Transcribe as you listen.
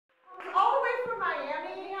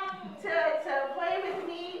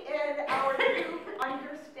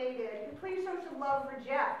love for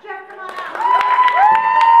Jeff. Jeff, come on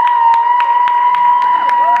out.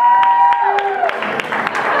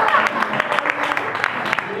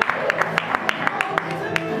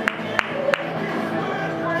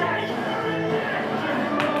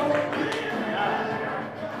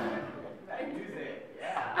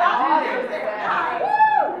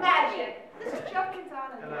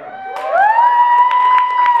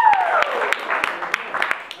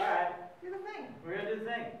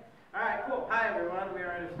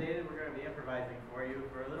 Understated, we're going to be improvising for you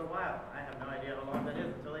for a little while. I have no idea how long that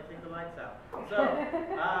is until I take the lights out. So,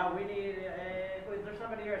 we need a, is there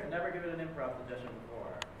somebody here who's never given an improv suggestion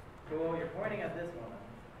before? Cool, you're pointing at this woman.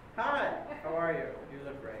 Hi, how are you? You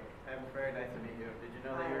look great. I'm very nice to meet you. Did you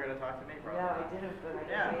know that you were going to talk to me? Probably no, not. I didn't, but I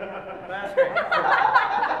Yeah, that's great.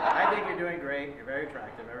 I think you're doing great. You're very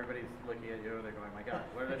attractive. Everybody's looking at you and they're going, my God,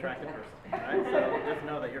 what an attractive person. Right? So just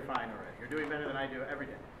know that you're fine already. You're doing better than I do every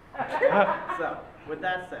day. So, with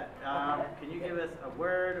that said, can you give us a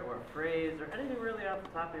word or a phrase or anything really off the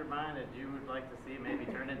top of your mind that you would like to see maybe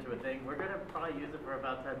turn into a thing? We're going to probably use it for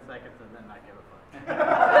about 10 seconds and then not give a fuck.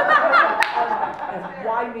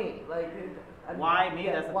 Why me? Like, why me?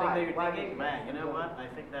 Yeah, That's the thing that you're thinking? Man, you know what? I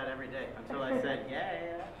think that every day until I said,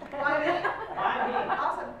 yeah. Why me? Why me?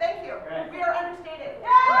 Awesome, thank you. Right. We are understated.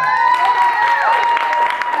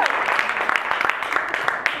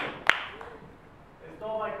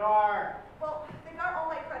 Stole my car. Well, they got all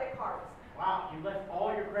my credit cards. Wow, you left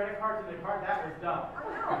all your credit cards in the car? That was dumb. I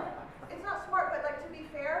know. It's not smart, but like to be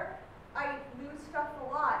fair, I lose stuff a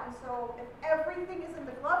lot, and so if everything is in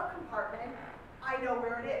the glove compartment, I know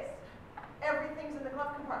where it is. Everything's in the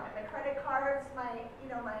glove compartment. My credit cards, my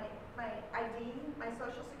ID, my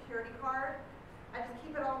social security card. I just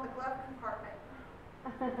keep it all in the glove compartment.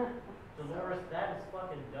 Dolores, that is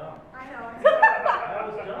fucking dumb. I know. That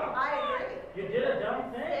was dumb. I agree. You did a dumb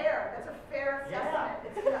thing. Fair. That's a fair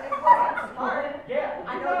assessment. Yeah. It wasn't smart. Yeah,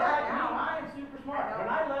 I know that now. I am super smart. When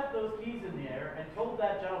I left those keys in the air and told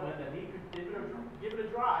that gentleman that he could give it a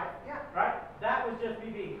drive, Yeah. right? That was just me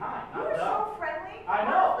being kind, You not were dumb. so friendly. I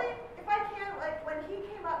know. Honestly, if I can, like when he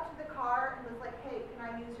came up to the car and was like, "Hey, can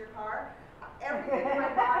I use your car?" Everything in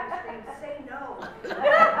my body screamed, "Say no."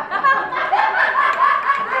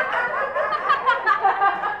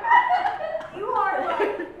 You are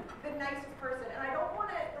like the nicest person, and I don't want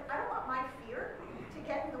my fear to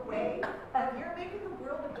get in the way of you're making the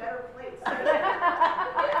world a better place. Who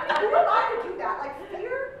am I to do that? Like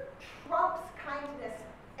fear trumps kindness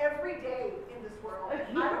every day in this world. I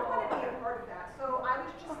don't want to be a part of that. So I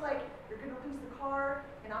was just like, you're going to lose the car,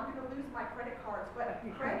 and I'm going to lose my credit cards. But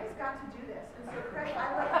Craig has got to do this. And so Craig, I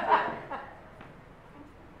love you.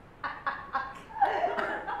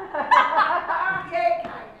 Yay,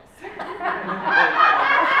 kindness.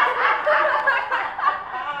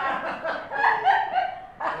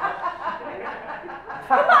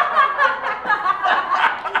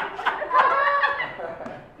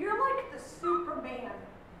 You're like the Superman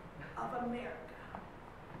of America.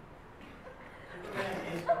 Superman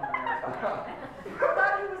is from America. I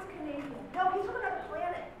thought he was Canadian. No, he's from another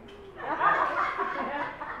planet.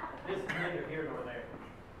 This is neither here nor there.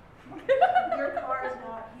 Your car is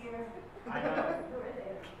not here. I know. You're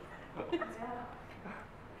there. Yeah.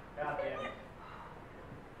 God damn it.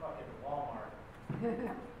 Fucking Walmart. Told you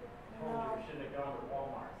we shouldn't have gone to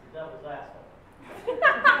Walmart. It's the devil's asshole.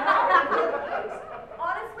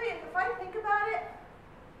 Honestly, if I think about it,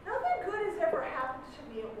 nothing good has ever happened to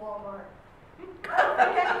me at Walmart. I don't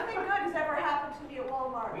think anything good has ever happened to me at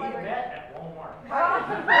Walmart. We Like, met at Walmart.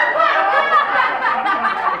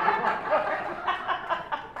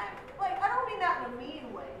 like, I don't mean that in a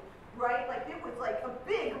mean way, right? Like, it was like a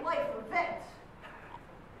big life event.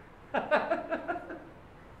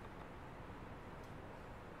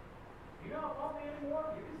 You don't want me anymore?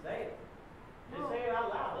 You can say it. Just say it out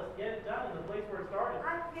loud. Let's get it done in the place where it started.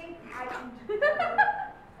 I think I can do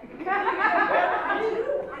that.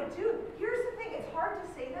 I do. Here's the thing, it's hard to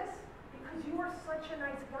say this because you are such a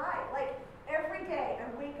nice guy. Like, every day I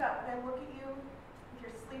wake up and I look at you with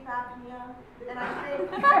your sleep apnea and I think,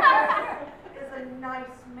 Craig is a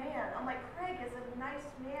nice man. I'm like, Craig is a nice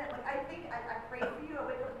man. Like, I think, I pray for you, I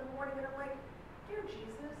wake up in the morning and I'm like, dear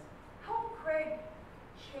Jesus, help Craig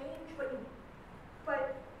change,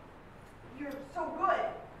 but you're so good.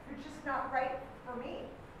 You're just not right for me.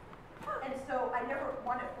 And so I never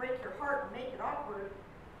want to break your heart and make it awkward.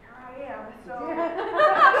 Here I am. So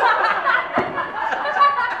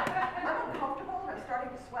I'm uncomfortable and I'm starting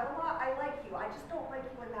to sweat a lot. I like you. I just don't like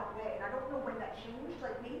you in that way. And I don't know when that changed.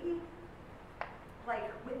 Like maybe like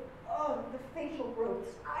with the facial growths.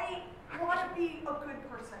 I want to be a good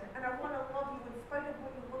person and I want to love you in spite of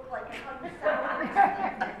what you look like and how you sound.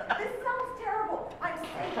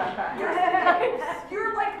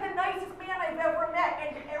 You're like the nicest man I've ever met,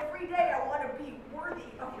 and every day I want to be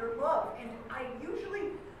worthy of your love, and I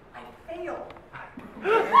fail. God,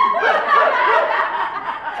 it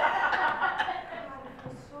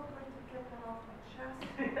feels so good to get that off my chest.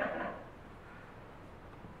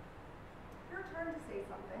 Your turn to say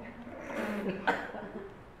something.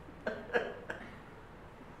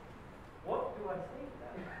 What do I say to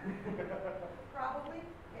that? Probably.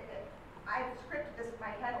 I've scripted this in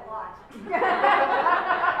my head a lot.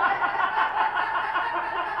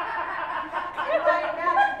 In my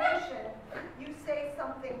imagination, you say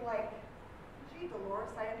something like, gee,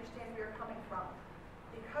 Dolores, I understand where you're coming from.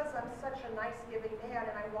 Because I'm such a nice, giving man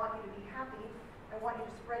and I want you to be happy, I want you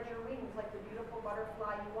to spread your wings like the beautiful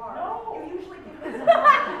butterfly you are. No! You usually give me some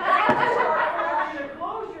I want you to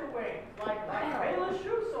close your wings, like Bayless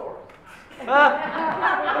shoe sores. I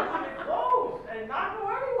want you to close and not go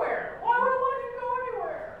anywhere. Why would I want you to go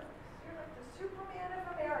anywhere? You're like the Superman of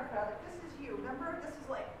America. Like, this is you. Remember? This is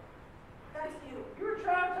like, that's you. You were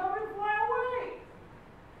trying to tell me to fly away.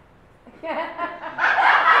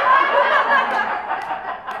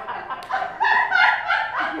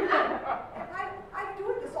 I'm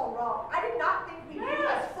doing this all wrong. I did not think we'd do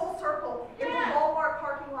this full circle in the Walmart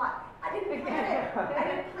parking lot. I didn't plan it. I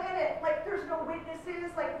didn't plan it. Like, there's no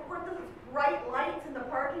witnesses. Like, we're those bright lights in the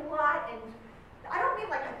parking lot, and I don't mean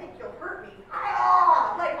like I think you'll hurt me.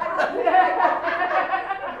 Like, I don't mean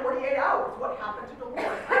like 48 hours. What happened to Dolores?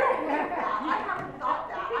 I don't think that. I haven't thought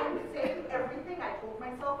that. I'm saying everything I told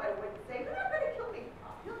myself I wouldn't say. You're not going to kill me.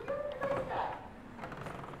 You're a nice guy.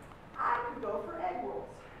 I could go for egg rolls.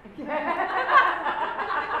 We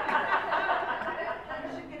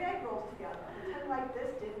should get egg rolls together. Pretend like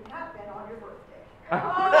this didn't happen on your birthday. Because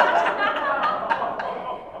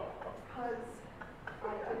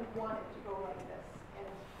I didn't want it to go like this.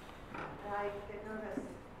 And I get nervous.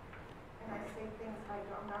 And I say things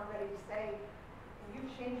I'm not ready to say. And you've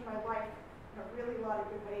changed my life in a really lot of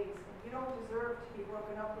good ways. And you don't deserve to be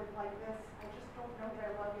broken up with like this. I just don't know that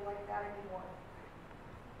I love you like that anymore.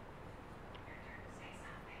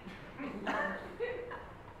 Your turn to say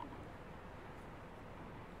something.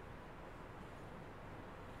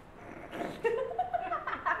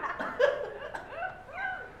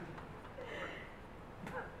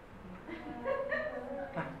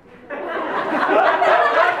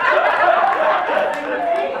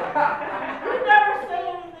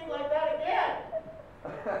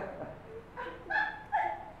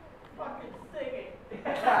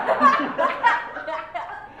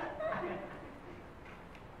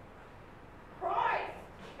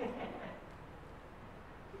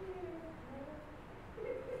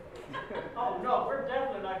 Oh no, we're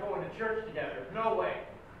definitely not going to church together. No way.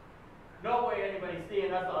 No way anybody's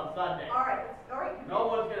seeing us on Sunday. All right. No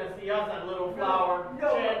one's going to see us at Little Flower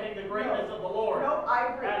chanting the greatness of the Lord. No,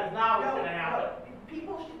 I agree. That is not what's going to happen. No.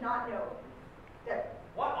 People should not know that.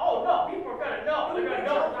 What? Oh no, people are going to know. They're going to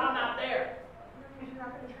know because I'm not there. You're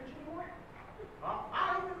not going to church anymore? I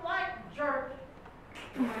don't even like church.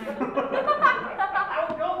 I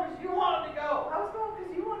would go because you wanted to go. I was going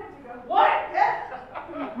because you wanted to go. What? Yeah.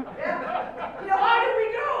 You know, why did we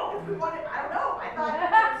go? Because we wanted, I don't know. I thought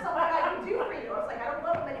there was something I could do for you. I was like, I don't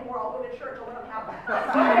love them anymore. I'll go to church. I'll let them have that.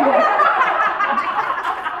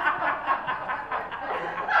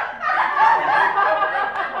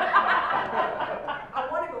 I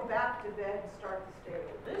want to go back to bed and start the day.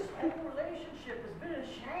 This whole relationship has been a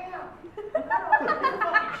sham. It's a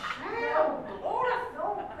fucking sham, Dolores. No,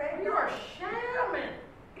 Craig. You are shamming.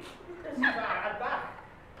 This is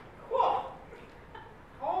whoa.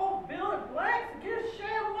 Call Bill and Blanks and get a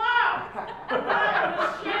sham wow. I'm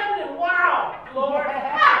just shammed and wow, Lord. You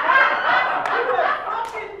have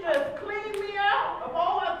fucking just cleaned me out of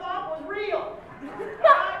all I thought was real.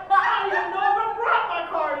 I don't even know if I brought my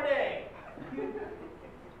car today.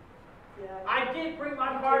 Yeah. I did bring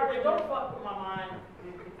my car today. Don't fuck with my mind.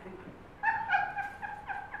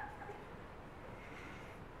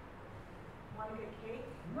 Want to get cake?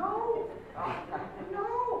 No. No.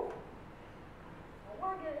 I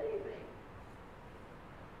want to get anything.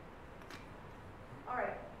 All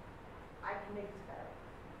right. I can make this better.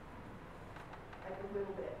 Like a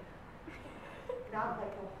little bit. Not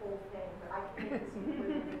like the whole thing, but I can make this a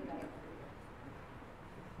little bit better for you.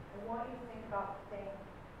 I want you to think about the thing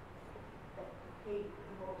that you hate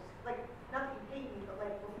the most. Like, not that you hate me, but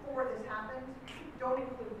like before this happened, don't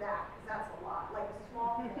include that, because that's a lot. Like a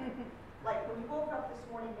small thing. Like when you woke up this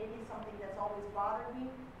morning, maybe something that's always bothered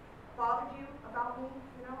you about me,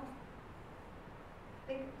 you know?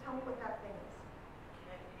 Tell me what that thing is.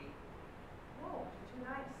 No, you're too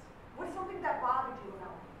nice. What's something that bothered you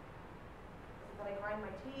about me? that I grind my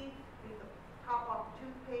teeth, leave the top off the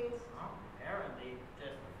toothpaste. Well, apparently,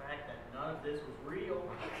 just the fact that none of this was real.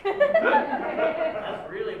 That's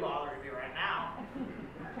really bothering me right now.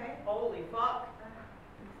 Okay? Holy fuck.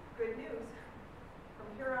 Good news. From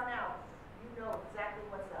here on out, you know exactly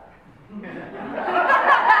what's up.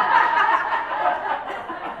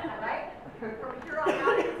 Right? From here on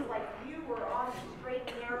out, it's like you were on the straight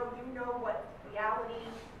and narrow. You know what reality.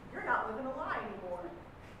 You're not living a lie anymore.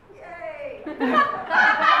 Yay!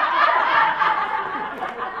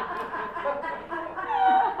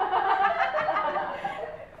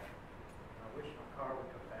 I wish my car would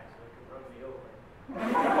come back so it could run me over.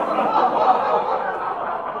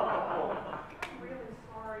 I'm really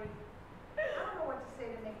sorry. I don't know what to say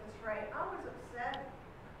to make this right. I was upset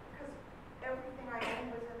because everything I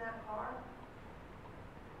owned was in that car.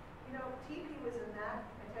 You know, TP was in that,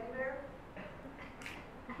 my teddy bear.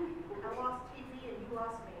 I lost TP and you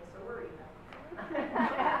lost me, so we're even.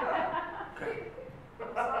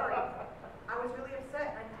 I'm sorry. I was really upset.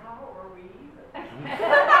 How are we even?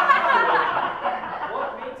 What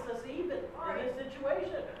makes us even in this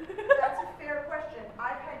situation? That's a fair question.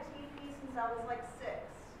 I've had TP since I was like 6.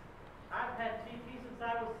 I've had TP since I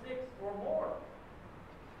was 6 or more.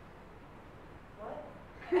 What?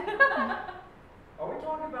 Are we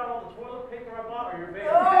talking about all the toilet paper I bought or your baby?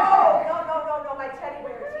 No, my teddy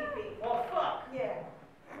bear TP. Well, fuck. Yeah.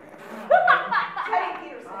 Teddy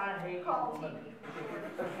Peterson. I hate Called women. TP.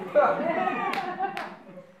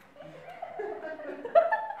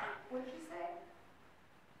 What'd you say?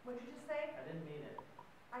 What'd you just say? I didn't mean it.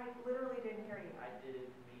 I literally didn't hear you. I didn't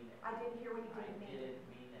mean it. I didn't hear what you I didn't mean. didn't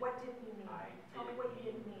mean it. What didn't you mean? I Tell me didn't what you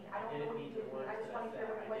mean- didn't mean. I I don't know didn't what you mean the didn't mean. I words just that want to I hear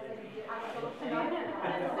what said. it was I that you didn't did. I'm mean- so I upset.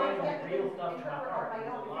 didn't say real stuff to my heart. I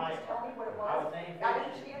know. It was a You lie. just tell me what it I was. was saying I fiction.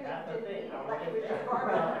 understand That's that the you thing. didn't I mean was like it was just just saying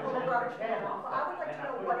garbage, stuff little and garbage then can. I I would like to and I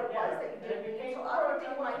know put what it it was together, that you and it didn't mean. became So I would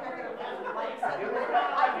think in my head that it was like something like that.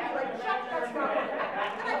 I'd be like, Chuck, that's not what it is. And I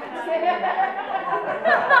can say that.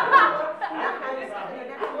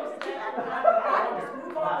 Just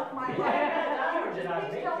move on with my life. Please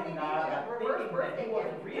tell me maybe a reverse birthday gift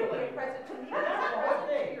could be a present to me. That's the It's a whole present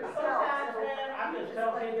thing. to yourself. Sometimes, So man, I'm just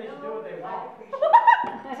telling people they should do what they I want.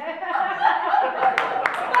 appreciate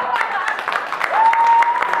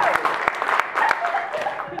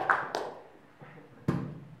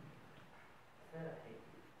Man, I hate you.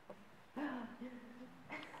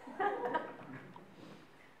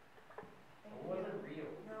 It wasn't real.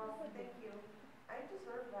 No, thank you. I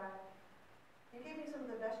deserve that. You gave me some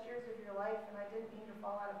of the best years of your life, and I didn't mean to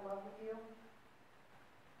fall out of love with you.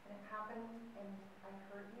 And it happened, and I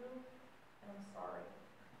hurt you, and I'm sorry.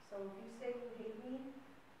 So if you say you hate me,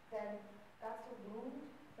 then that's a wound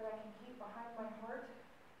that I can keep behind my heart.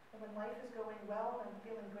 And when life is going well and I'm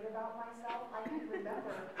feeling good about myself, I can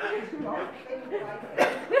remember this dark thing that I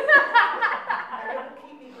did. And it will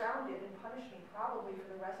keep me grounded and punish me probably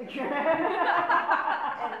for the rest of my life.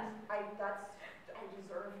 And I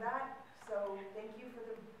deserve that. So thank you for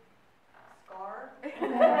the scar.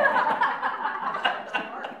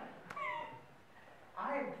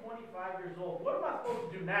 I am 25 years old. What am I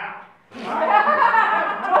supposed to do now? I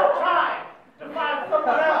have no time to find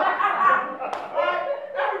someone else. Right?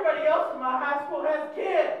 Everybody else in my high school has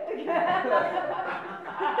kids. It's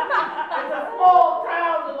a small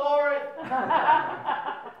town, Dolores.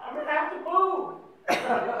 I'm gonna have to move.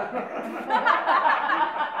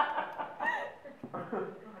 Oh my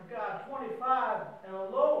God, 25 and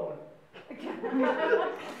alone.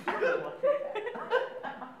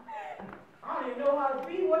 I don't even know how to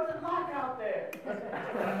be. What's it like out there?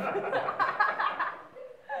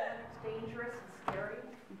 It's dangerous and scary.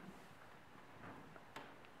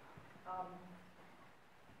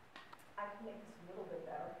 I can make this a little bit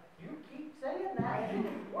better. You keep saying that, and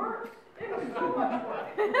it's worse. It was so much worse.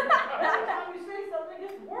 Every time you say something,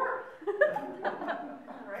 it's worse.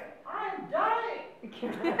 Right? I am dying.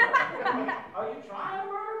 Are you trying to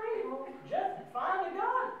murder me? Just find a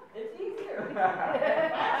gun. It's easier. It's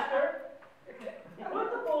faster. Put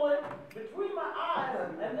the bullet between my eyes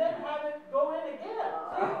and then have it go in again.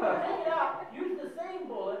 So you can take it out, use the same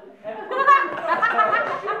bullet, and put it in the gun,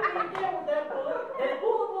 shoot me again with that bullet, then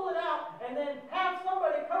pull the bullet out, and then have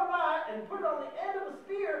somebody come by and put it on the end of a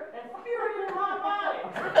spear and spear it in my body.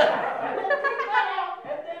 And then take that out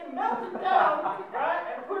and then melt it down, right,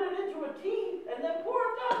 and put it into a tea and then pour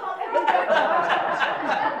it down my throat.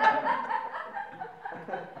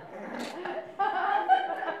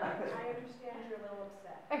 I understand you're a little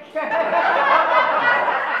upset. That's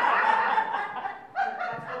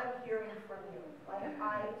what I'm hearing from you. Like I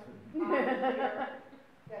hear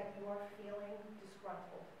that you are feeling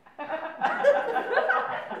disgruntled.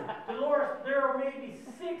 Dolores, there are maybe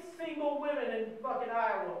 6 single women in fucking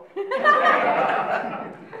Iowa.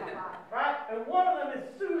 Right? And one of them is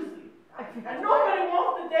Susan. And nobody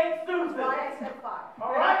wants to date Susan. Why I said 5.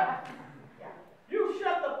 All right? Yeah. You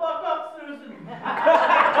shut the fuck up, Susan.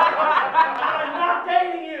 I'm not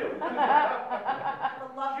dating you. The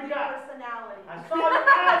lovely personality. I saw your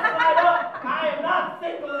eyes light up. I am not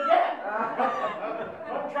single yet.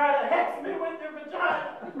 Don't try to hex me with your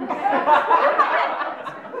vagina.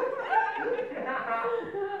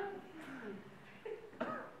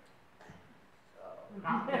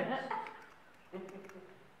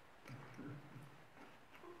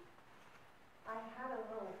 I had a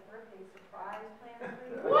little birthday surprise planned for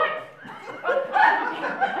you. What?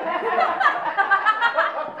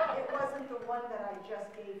 It wasn't the one that I just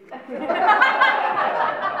gave you.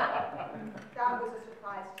 That was a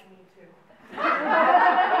surprise to me too.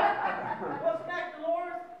 What's next,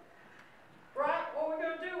 Dolores? Right? What are we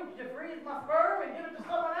gonna do? You freeze my sperm and give it to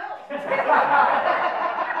someone else? You're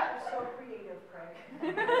so creative, Craig.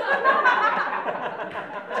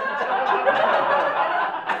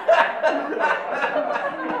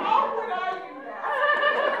 How would I do that?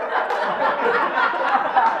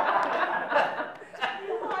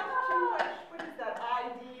 You watch too much. What is that?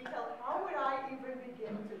 ID? How would I even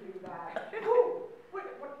begin to do that? Who would I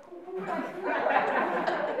do that?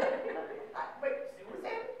 Wait,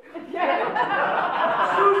 Susan?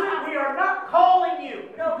 Susan, we are not calling you.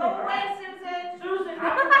 No, go away, Susan. Susan, I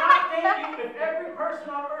would not date you if every person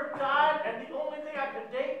on earth died and the only thing I could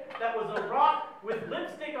date that was a rock with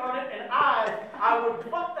lipstick on it and eyes, I would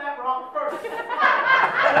fuck that rock first. It's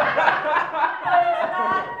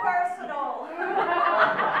not personal.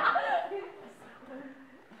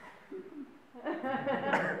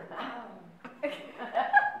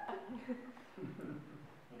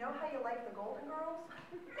 You know how you like the Golden Girls?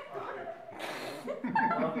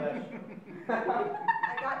 Love that. I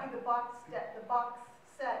got you the box set with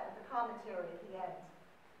the commentary at the end.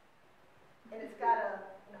 And it's got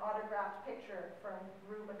an autographed picture from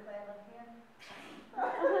Rue McClellan.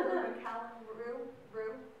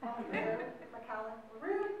 Rue McClellan.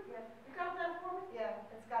 Really? Yeah. You got that for me? Yeah,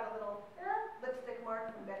 it's got a little lipstick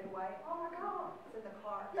mark from Betty White. Oh my God. It's in the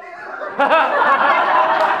car.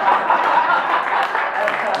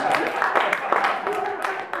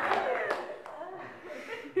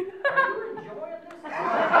 Are you enjoying this?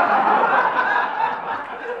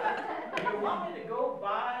 Do you want me to go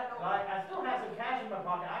buy, like, I still have some cash in my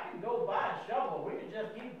pocket. I can go buy a shovel. We can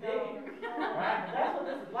just keep digging. Right? That's what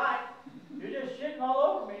this is like. You're just shitting all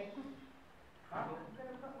over me. Huh? I'm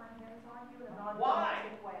gonna put my hands on you in a Why?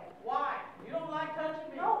 non-romantic way. Why? You don't like touching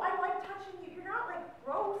me? No, I like touching you. You're not like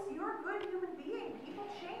gross. You're a good human being. People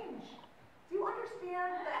change. Do you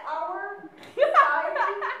understand that our society?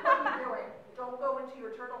 What are you doing? Don't go into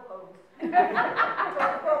your turtle pose.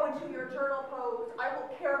 Don't go into your turtle pose. I will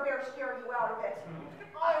Care Bear stare you out of it.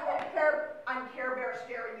 I'm Care Bear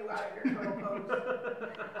staring you out of your turtle pose.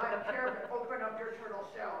 I'm Care Bear. Open up your turtle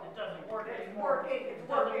shell. It doesn't work It's anymore. working. It's It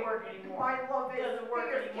doesn't working. work anymore. I love it. It doesn't work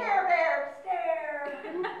Fierce anymore. Care Bear stare.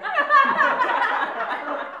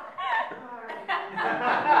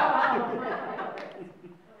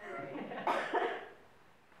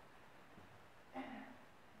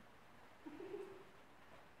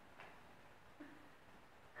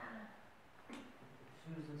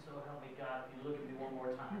 Susan, so help me God, if you look at me one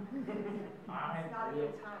more time. It's not a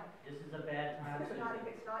good time. This is a bad time, It's Susan.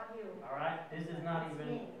 not you. All right? This is not It's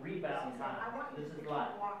even me. rebound Susan, I time. want you This to is keep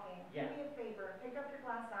life. walking. Yeah. Do me a favor. Pick up your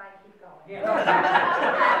glass eye and keep going. Yeah. Come back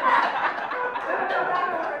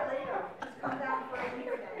for it later. Just come back for it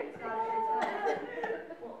later then. It's not a good time.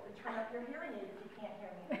 Well, turn up your hearing aid if you can't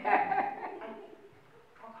hear me.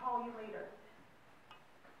 I'll call you later.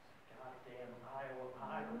 Goddamn Iowa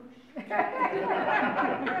Irish. You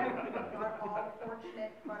are all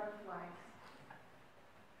fortunate butterflies.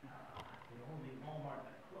 The only Walmart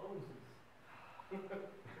that closes.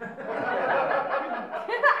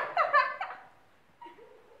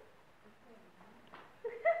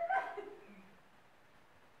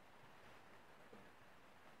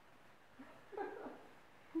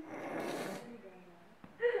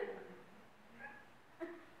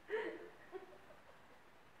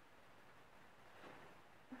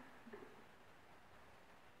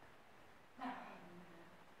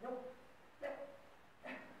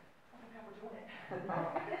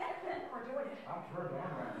 We're doing it. I'm turned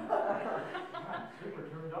on right now. I'm super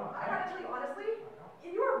turned on. I gotta tell you honestly,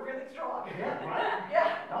 you are really strong. Yeah, right?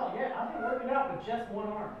 Yeah. Oh, yeah, I've been working out with just one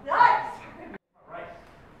arm. Nice. All right.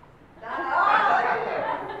 Oh, look at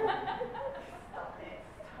you. Stop it.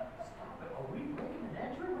 Stop it. Are we breaking an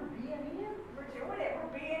edge river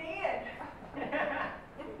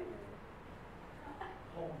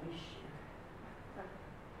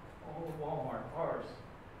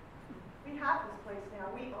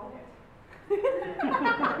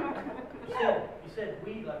said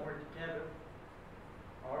we like we're together.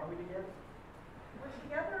 Are we together? We're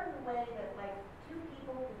together in the way that, like, two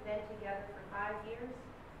people who've been together for 5 years,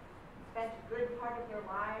 spent a good part of their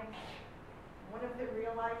lives. One of them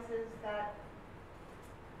realizes that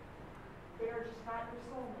they are just not your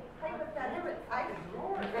soulmate. Hypothetically,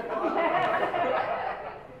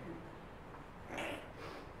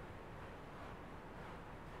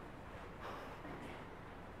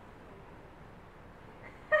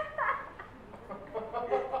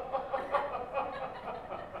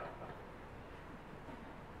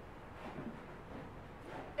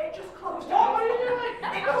 it just closed on What are you doing?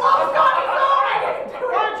 It closed on its own! I didn't do it!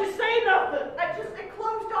 Why don't you say nothing? It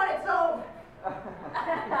closed on its own.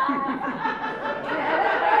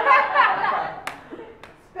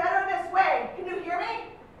 It's better this way. Can you hear me?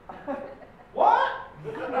 What?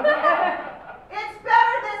 It's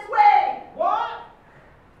better this way. What?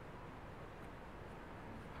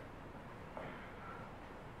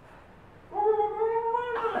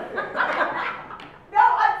 No,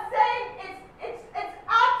 I'm saying it's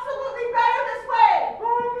absolutely better this way.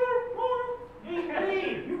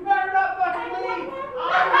 Leave. You better not fucking leave.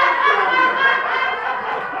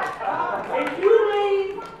 If you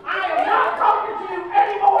leave, I am not talking to you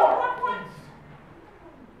anymore.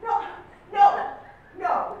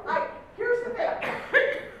 No. Here's the thing.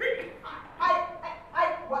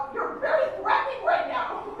 Well, you're very threatening right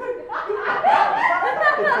now. I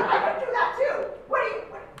can do that too. What?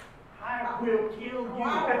 I will kill you. I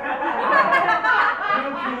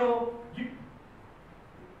will kill you.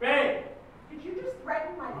 Babe. Did you just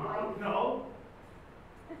threaten my life? No.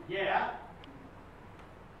 Yeah.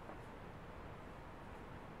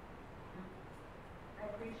 I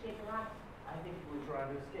appreciate your honesty. I think you were trying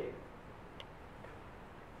to escape.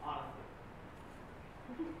 Honestly.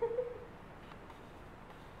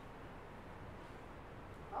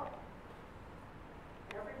 Oh.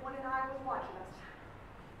 Everyone in Iowa's watching us.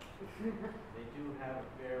 They do have a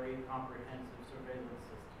very comprehensive surveillance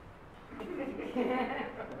system.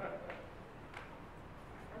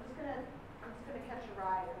 I'm just gonna catch a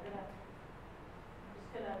ride. I'm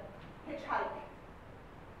just gonna hitchhike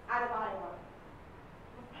out of Iowa.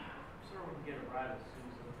 Sir, we can get a ride with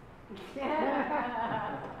Susan.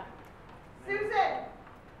 Susan!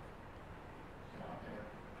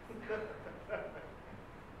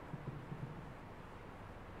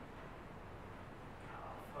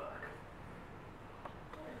 Oh, fuck.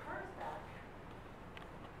 Your car's back.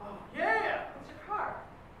 Oh, yeah. What's your car?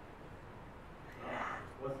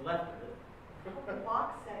 What's left of it? The box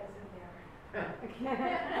eggs in there.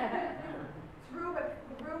 It's Rue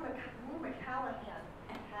McCallahan.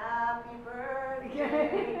 Happy birthday,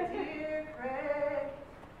 dear Craig.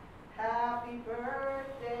 Happy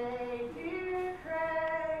birthday, dear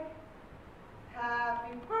Craig.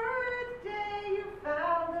 Happy birthday, you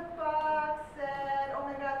found the box set. Oh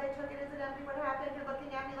my God, they took it. Is it empty? What happened? You're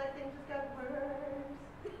looking at me like things just got worse.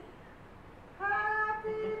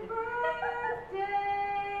 Happy birthday,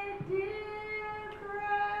 dear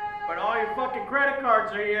Craig. But all your fucking credit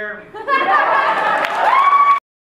cards are here.